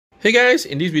Hey guys,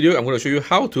 in this video I'm going to show you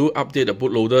how to update the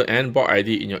bootloader and board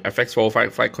ID in your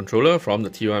FX405 flight controller from the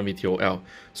T1 VTOL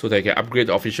so that you can upgrade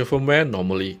the official firmware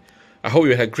normally. I hope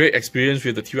you had great experience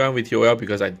with the T1 VTOL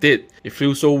because I did. It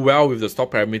flew so well with the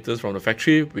stock parameters from the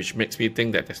factory, which makes me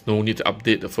think that there's no need to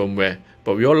update the firmware.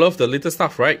 But we all love the latest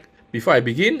stuff, right? Before I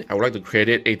begin, I would like to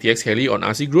credit ATX Heli on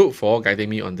RC Group for guiding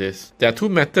me on this. There are two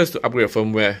methods to upgrade a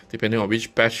firmware, depending on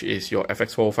which batch is your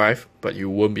FX405, but you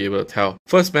won't be able to tell.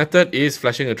 First method is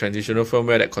flashing a transitional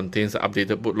firmware that contains the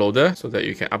updated bootloader so that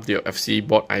you can update your FC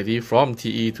board ID from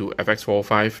TE to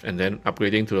FX405 and then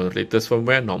upgrading to the latest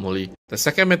firmware normally. The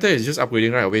second method is just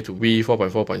upgrading right away to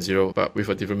V4.4.0 but with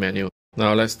a different menu.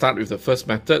 Now let's start with the first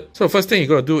method. So the first thing you're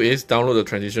going to do is download the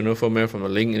transitional firmware from the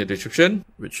link in the description,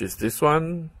 which is this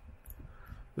one.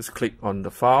 Just click on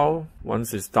the file.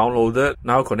 Once it's downloaded,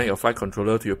 now connect your flight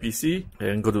controller to your PC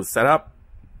and go to Setup,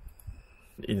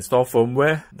 Install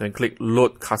Firmware, then click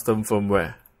Load Custom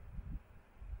Firmware.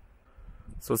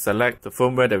 So select the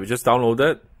firmware that we just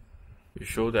downloaded. You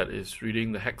show that it's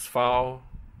reading the hex file.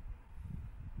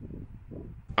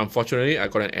 Unfortunately, I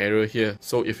got an error here.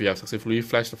 So if you have successfully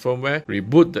flashed the firmware,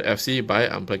 reboot the FC by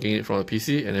unplugging it from the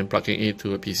PC and then plugging it to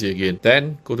the PC again.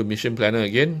 Then go to Mission Planner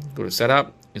again, go to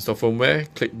Setup, Install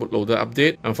Firmware, click Bootloader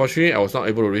Update. Unfortunately, I was not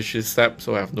able to reach this step,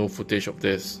 so I have no footage of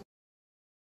this.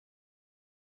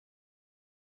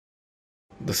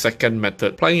 The second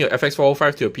method, plugging your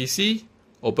FX405 to your PC,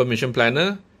 open Mission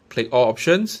Planner, click All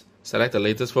Options, select the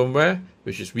latest firmware,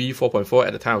 which is V4.4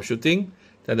 at the time of shooting.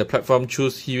 Then the platform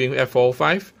choose Hewing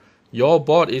F405. Your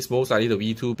board is most likely the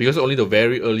V2 because only the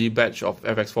very early batch of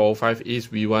FX405 is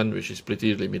V1, which is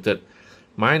pretty limited.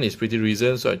 Mine is pretty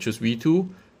recent, so I choose V2.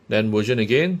 Then version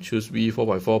again, choose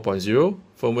V4.4.0.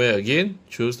 Firmware again,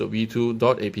 choose the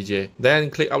v2.apj. Then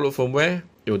click Upload Firmware.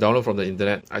 It will download from the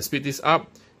internet. I speed this up.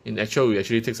 In actual, it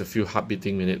actually takes a few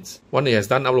heart-beating minutes. Once it has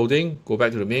done uploading, go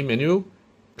back to the main menu.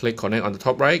 Click Connect on the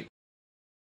top right.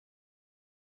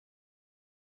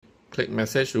 Click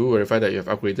Message to verify that you have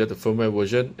upgraded the firmware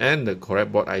version and the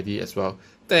correct board ID as well.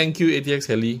 Thank you, ATX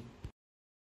Heli.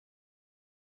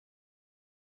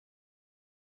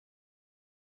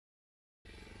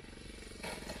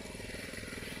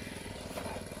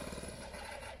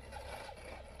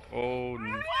 Oh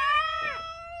no.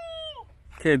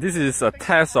 Okay, this is a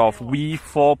test of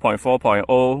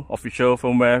V4.4.0 official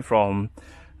firmware from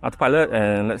Autopilot,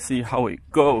 and let's see how it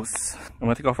goes. I'm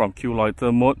gonna take off from Q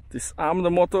loiter mode. Disarm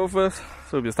the motor first,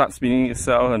 so it will start spinning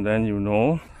itself, and then you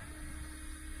know.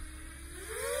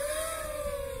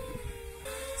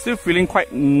 Still feeling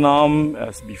quite numb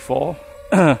as before.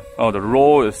 Oh, the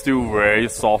roll is still very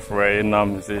soft, very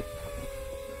numb, you see.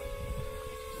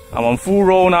 I'm on full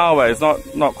roll now, but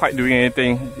it's not quite doing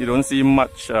anything. You don't see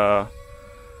much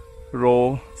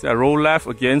roll. See, I roll left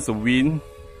against the wind.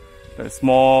 There's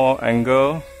small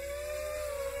angle.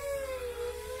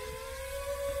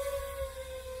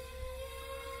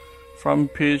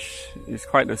 Front pitch is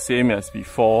quite the same as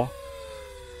before.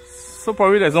 So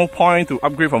probably there's no point to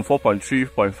upgrade from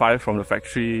 4.3.5 from the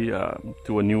factory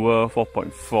to a newer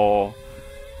 4.4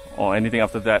 or anything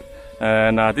after that.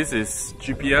 And this is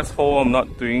GPS hold. I'm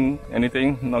not doing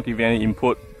anything, not giving any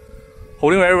input.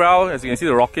 Holding very well. As you can see,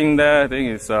 the rocking there, I think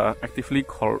is actively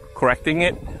correcting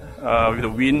it with the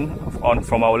wind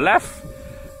from our left.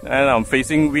 And I'm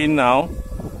facing wind now.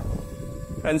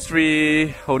 Hands free,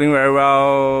 holding very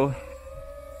well.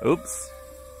 Oops.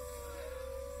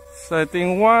 So I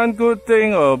think one good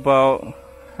thing about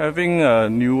having a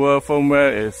newer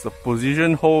firmware is the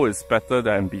position hold is better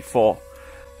than before.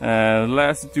 And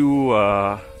let's do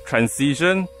a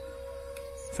transition.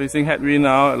 Facing headwind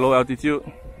now at low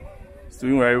altitude. It's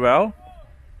doing very well.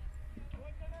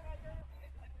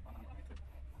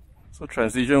 So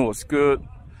transition was good.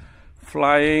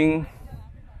 Flying.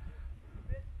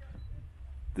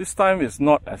 This time it's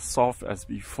not as soft as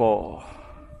before.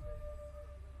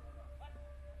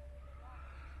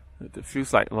 It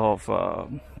feels like a lot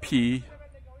of P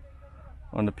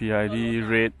on the PID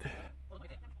rate.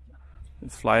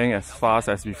 It's flying as fast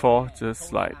as before,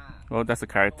 just like, well, that's a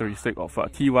characteristic of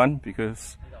T1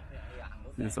 because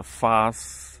it's a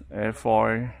fast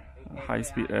airfoil,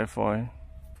 high-speed airfoil.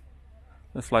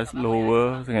 Let's fly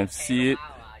lower so you can see it.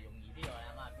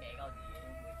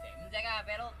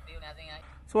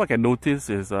 So what I can notice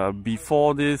is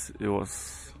before this, it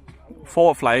was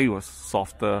forward flying was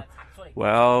softer.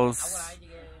 Well,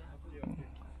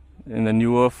 in the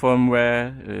newer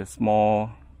firmware, it's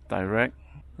more direct.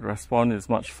 The response is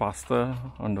much faster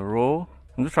on the roll.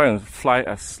 I'm just trying to fly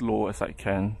as slow as I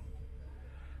can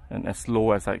and as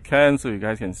low as I can so you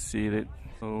guys can see it.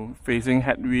 So facing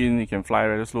headwind, you can fly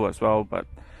rather slow as well, but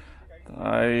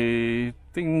I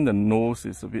think the nose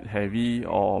is a bit heavy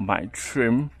or might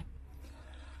trim.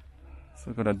 So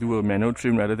I'm gonna do a manual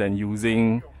trim rather than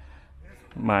using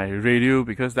my radio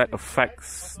because that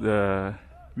affects the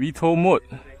VTOL mode.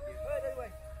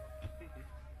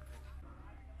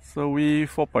 So we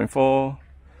 4.4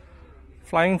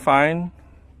 flying fine,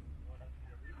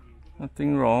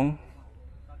 nothing wrong.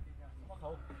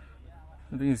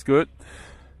 I think it's good.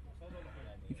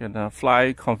 You can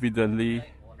fly confidently.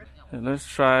 And let's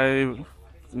try to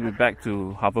be back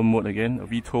to hover mode again,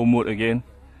 VTOL mode again.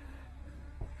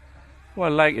 What I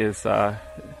like is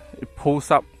it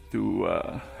pulls up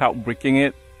to help braking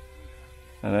it,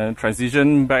 and then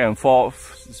transition back and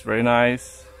forth. It's very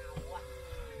nice.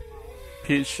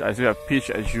 Pitch, I still have pitch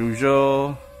as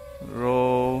usual.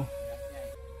 Roll.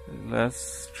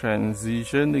 Let's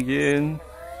transition again.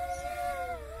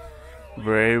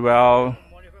 Very well.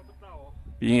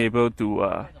 Being able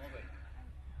to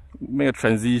make a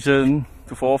transition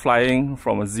to forward flying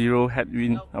from a zero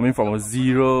headwind, from a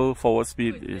zero forward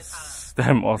speed is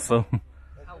damn awesome.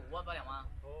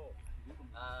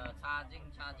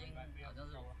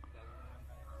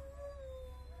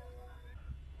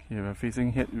 Okay, we're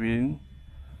facing headwind,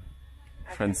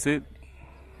 transit.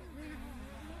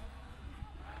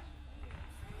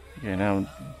 Okay, now I'm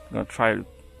gonna try to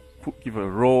give a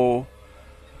roll.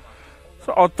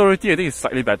 So authority I think is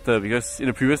slightly better because in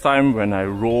the previous time when I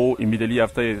roll immediately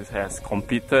after it has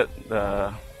completed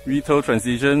the VTOL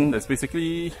transition, there's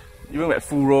basically, even at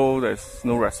full roll, there's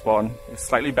no response. It's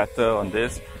slightly better on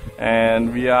this.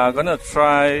 And we are gonna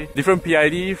try different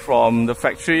PID from the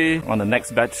factory on the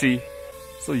next battery.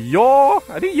 So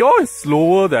I think yaw is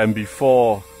slower than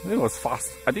before. I think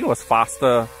it was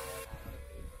faster.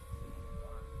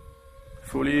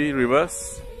 Fully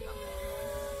reverse.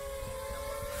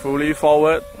 Fully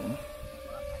forward.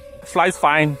 Flies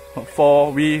fine.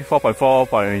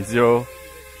 4.4.0.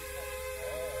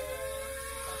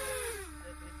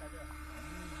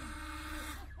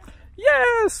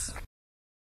 Yes!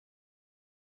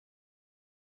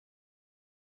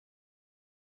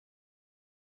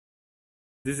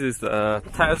 This is the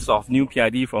test of new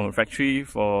PID from the factory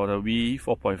for the V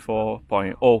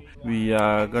 4.4.0. We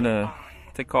are gonna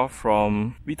take off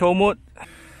from VTOL mode.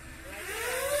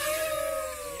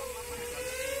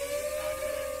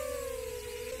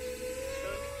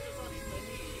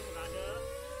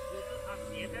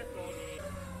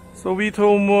 So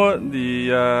VTOL mode,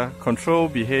 the control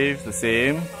behaves the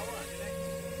same.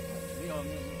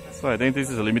 So I think this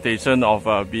is a limitation of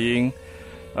being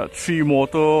a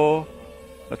three-motor,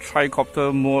 a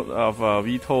tricopter mode of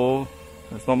VTOL.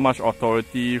 There's not much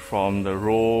authority from the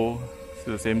roll.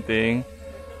 Still the same thing.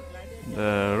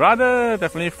 The rudder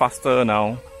definitely faster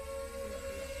now.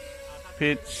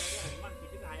 Pitch.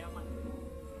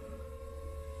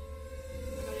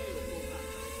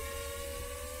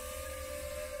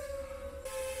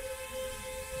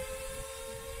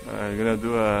 I'm gonna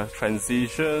do a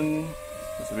transition.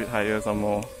 It's a bit higher some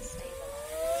more.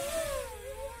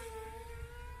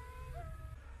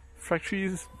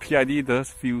 Factory's PID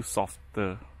does feel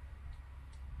softer.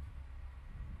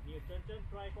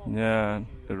 Yeah,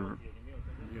 the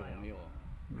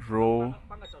roll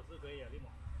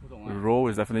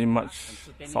is definitely much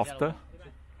softer.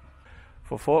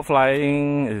 For forward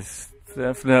flying, it's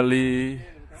definitely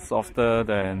softer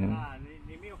than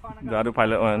the other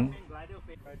pilot one.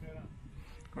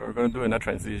 We're going to do another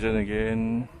transition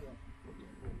again.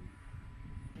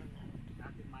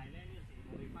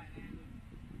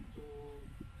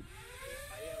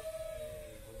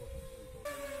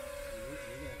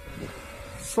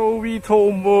 So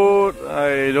VTOL mode,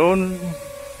 I don't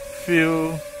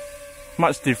feel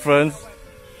much difference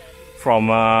from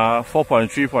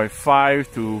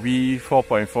 4.3.5 to V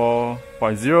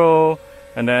 4.4.0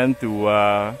 and then to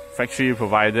factory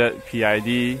provided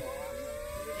PID.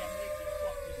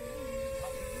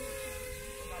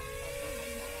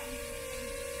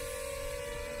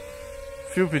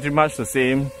 Feel pretty much the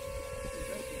same.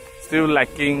 Still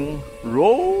lacking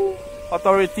roll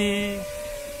authority.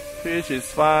 Pitch is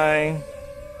fine,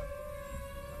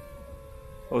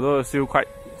 although it's still quite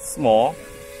small.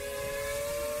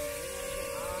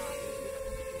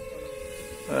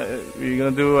 We're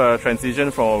gonna do a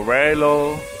transition from a very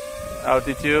low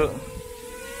altitude.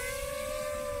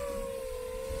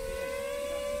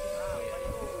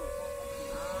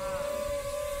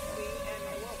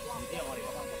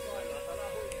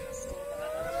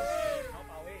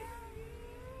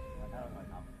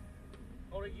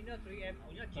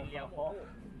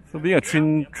 So being a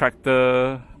twin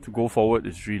tractor to go forward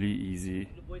is really easy.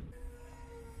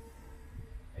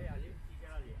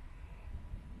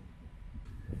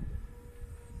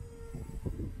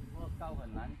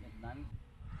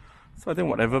 So I think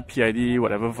whatever PID,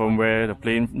 whatever firmware, the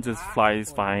plane just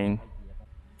flies fine.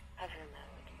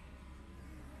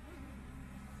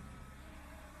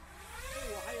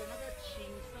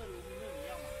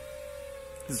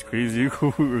 This is crazy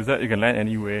cool with that you can land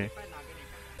anywhere.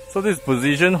 So this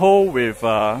position hold with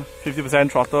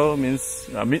 50% throttle means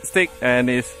mid-stick, and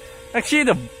is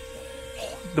actually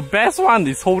the best one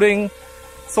is holding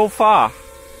so far.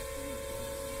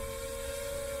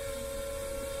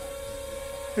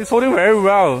 It's holding very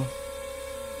well.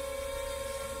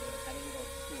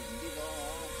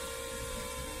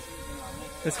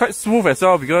 It's quite smooth as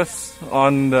well, because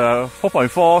on the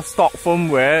 4.4 stock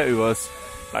firmware it was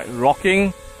like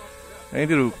rocking. I need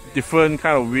to do different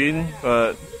kind of wind,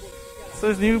 but so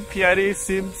this new PID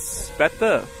seems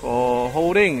better for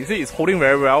holding. You see, it's holding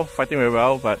very well, fighting very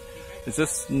well, but it's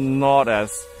just not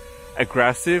as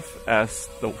aggressive as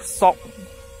the stock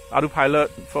autopilot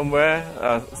firmware,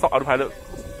 stock autopilot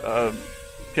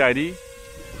PID.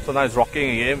 So now it's rocking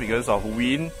again because of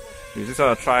wind. We're just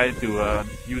gonna try to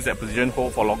use that position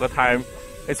hold for a longer time.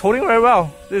 It's holding very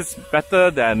well. This is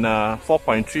better than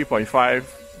 4.3.5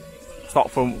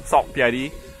 stock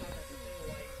PID.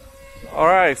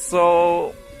 Alright,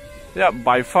 so yeah,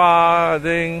 by far I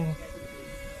think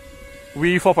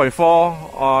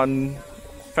V4.4 on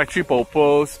factory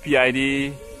proposed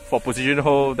PID for position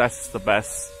hold, that's the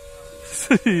best.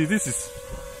 This is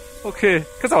okay,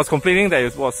 because I was complaining that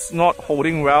it was not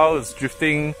holding well, it's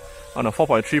drifting on a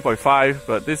 4.3.5,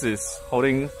 but this is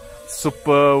holding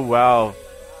super well,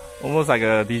 almost like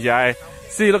a DJI.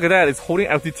 See, look at that, it's holding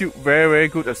altitude very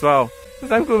good as well. It's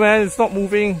damn good, man. It's not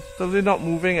moving, totally not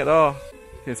moving at all.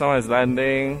 Okay, someone is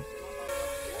landing.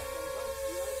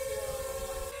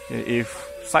 Okay,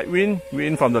 if side wind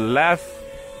from the left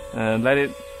and let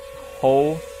it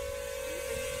hold.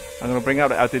 I'm gonna bring up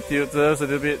the altitude just a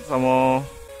little bit, some more.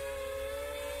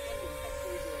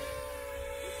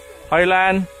 How you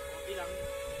land?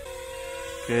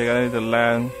 Okay, I need to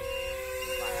land.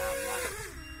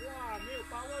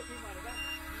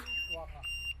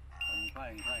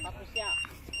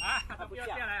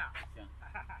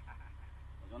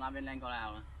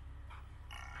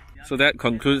 So that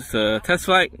concludes the test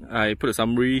flight. I put a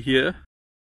summary here.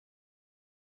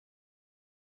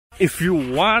 If you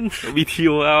want a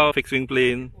VTOL fixed wing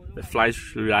plane that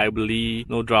flies reliably,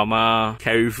 no drama,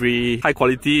 carry-free, high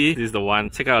quality, this is the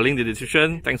one. Check out our link in the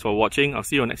description. Thanks for watching. I'll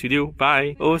see you on the next video.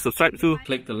 Bye. Oh, subscribe too.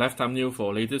 Click the left thumbnail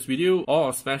for latest video,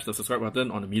 or smash the subscribe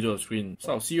button on the middle of the screen.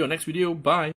 So I'll see you on the next video.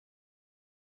 Bye.